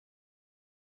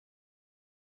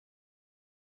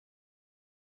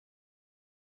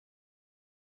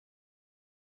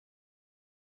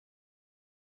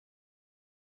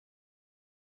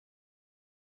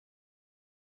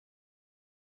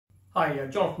Hi,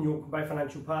 Jonathan York from Bay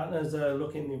Financial Partners,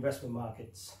 looking at the investment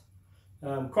markets.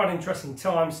 Quite interesting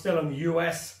time still in the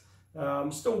US.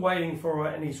 Still waiting for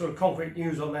any sort of concrete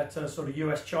news on that sort of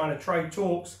US-China trade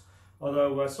talks,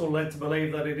 although we're still led to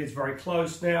believe that it is very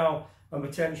close now, and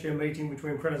potentially a meeting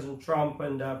between President Trump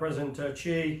and President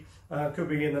Xi could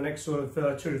be in the next sort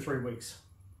of 2 to 3 weeks.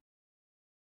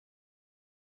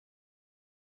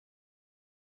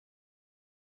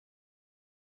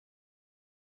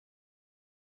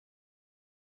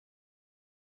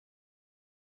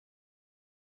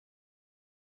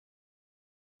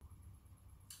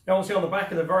 Now, obviously, on the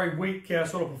back of the very weak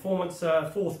sort of performance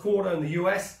fourth quarter in the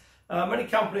US, many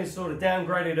companies sort of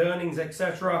downgraded earnings,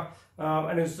 etc.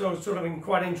 And it's sort of been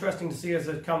quite interesting to see as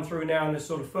they come through now in this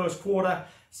sort of first quarter,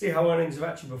 see how earnings have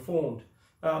actually performed.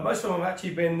 Most of them have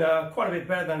actually been quite a bit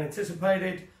better than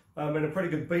anticipated, and a pretty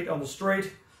good beat on the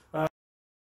street.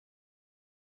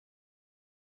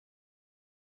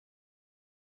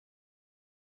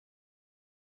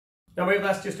 Now, maybe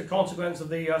that's just a consequence of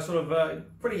the sort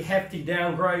of pretty hefty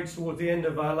downgrades towards the end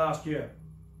of last year.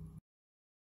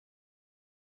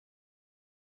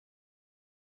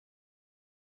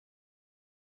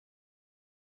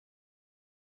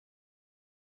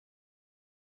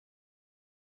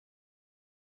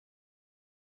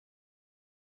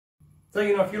 So,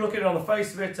 if you look at it on the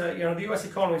face of it, the US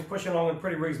economy is pushing along at a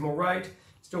pretty reasonable rate,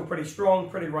 still pretty strong,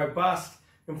 pretty robust.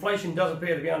 Inflation does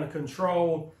appear to be under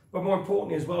control, but more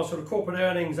importantly as well, sort of corporate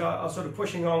earnings are sort of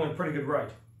pushing along at a pretty good rate.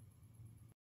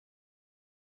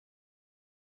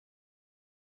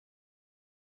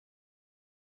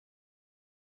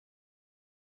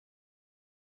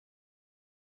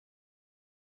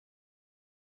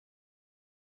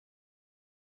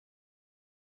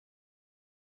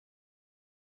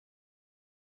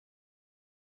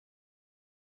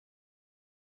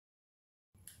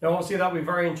 Now, obviously, that'll be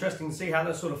very interesting to see how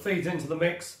that sort of feeds into the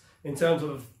mix in terms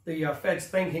of the Fed's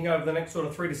thinking over the next sort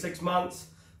of 3 to 6 months.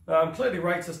 Clearly,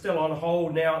 rates are still on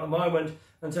hold now at the moment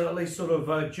until at least sort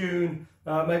of June,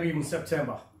 maybe even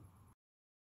September.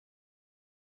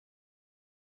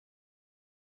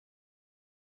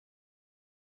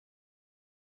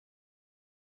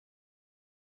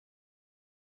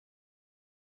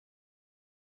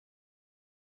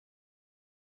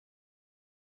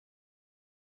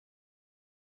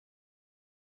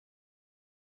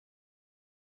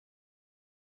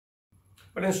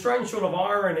 But in strange sort of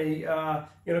irony,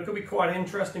 it could be quite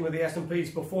interesting with the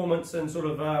S&P's performance and sort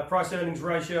of price earnings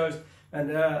ratios and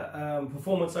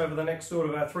performance over the next sort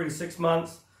of 3 to 6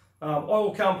 months.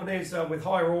 Oil companies with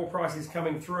higher oil prices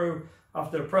coming through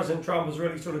after President Trump has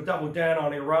really sort of doubled down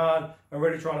on Iran and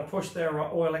really trying to push their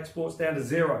oil exports down to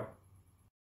zero.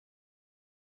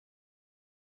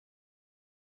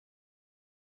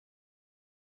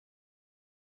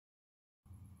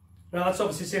 Now, that's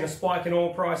obviously seen a spike in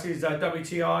oil prices,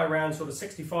 WTI around sort of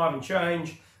 65 and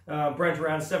change, Brent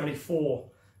around 74.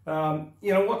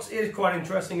 What is quite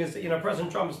interesting is that,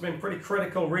 President Trump has been pretty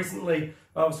critical recently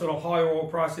of sort of higher oil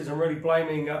prices and really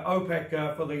blaming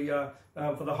OPEC for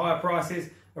the higher prices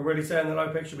and really saying that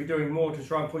OPEC should be doing more to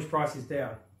try and push prices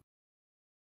down.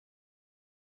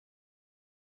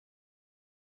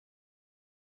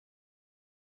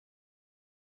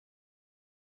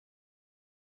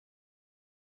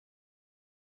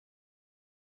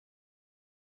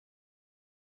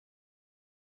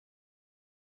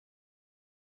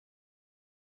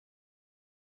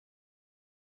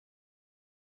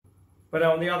 But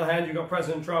on the other hand, you've got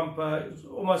President Trump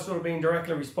almost sort of being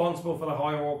directly responsible for the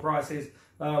higher oil prices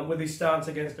with his stance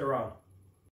against Iran.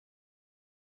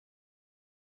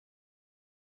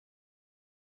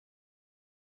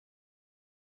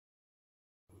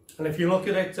 And if you look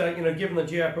at it, given the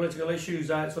geopolitical issues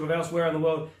sort of elsewhere in the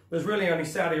world, there's really only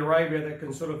Saudi Arabia that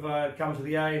can sort of come to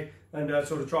the aid and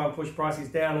sort of try and push prices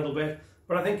down a little bit.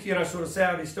 But I think, sort of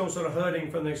Saudi is still sort of hurting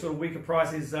from the sort of weaker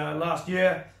prices last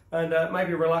year and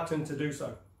maybe reluctant to do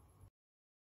so.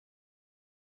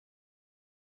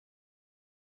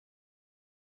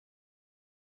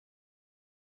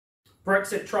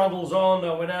 Brexit trundles on.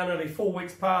 We're now nearly 4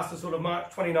 weeks past the sort of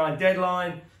March 29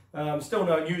 deadline. Still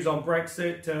no news on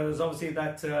Brexit. There's obviously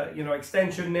that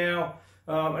extension now,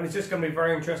 and it's just going to be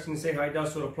very interesting to see how it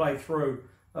does sort of play through.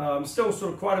 Still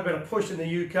sort of quite a bit of push in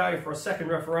the UK for a second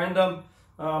referendum.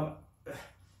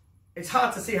 It's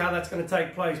hard to see how that's going to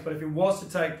take place, but if it was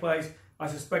to take place, I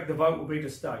suspect the vote will be to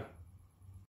stay.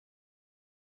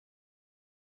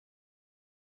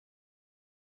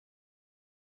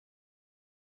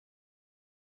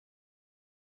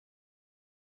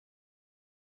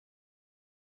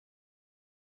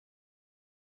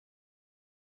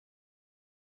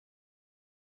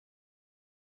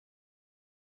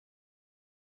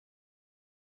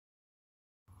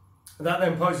 That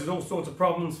then poses all sorts of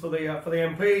problems for the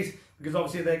MPs, because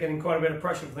obviously they're getting quite a bit of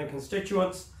pressure from their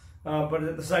constituents. But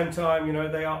at the same time, you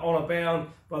know, they are honour bound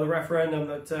by the referendum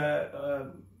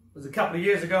that was a couple of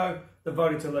years ago that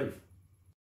voted to leave.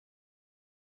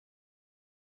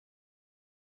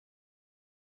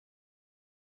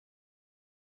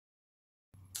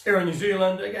 Here in New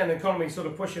Zealand, again, the economy is sort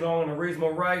of pushing on at a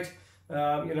reasonable rate. You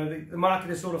know, the market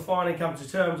has sort of finally come to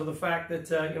terms with the fact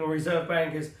that you know, Reserve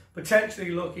Bank is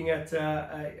potentially looking at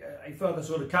a further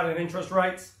sort of cut in interest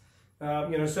rates.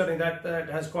 You know, certainly that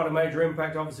has quite a major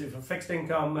impact, obviously, for fixed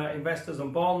income investors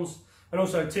and bonds, and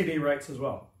also TD rates as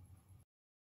well.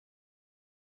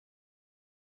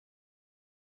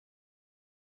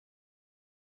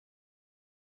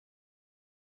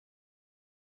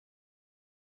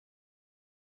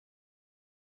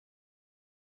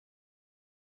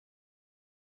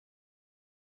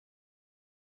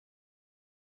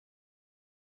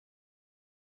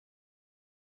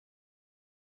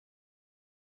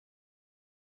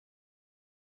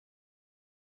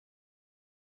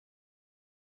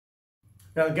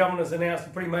 Now, the government has announced a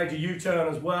pretty major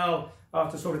U-turn as well,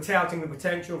 after sort of touting the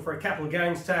potential for a capital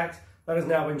gains tax that has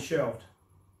now been shelved.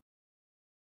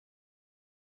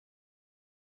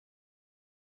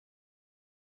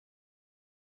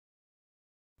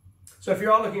 So if you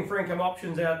are looking for income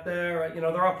options out there, you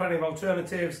know, there are plenty of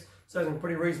alternatives. So some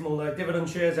pretty reasonable dividend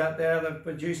shares out there that are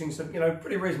producing some, you know,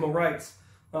 pretty reasonable rates.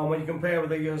 When you compare with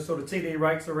the sort of TD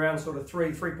rates around sort of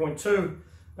 3.2.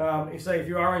 If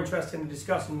you are interested in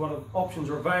discussing what options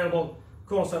are available,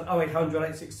 call us on 0800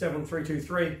 867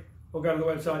 323 or go to the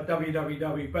website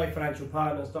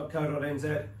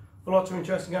www.bayfinancialpartners.co.nz for lots of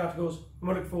interesting articles, and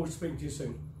we look forward to speaking to you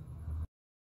soon.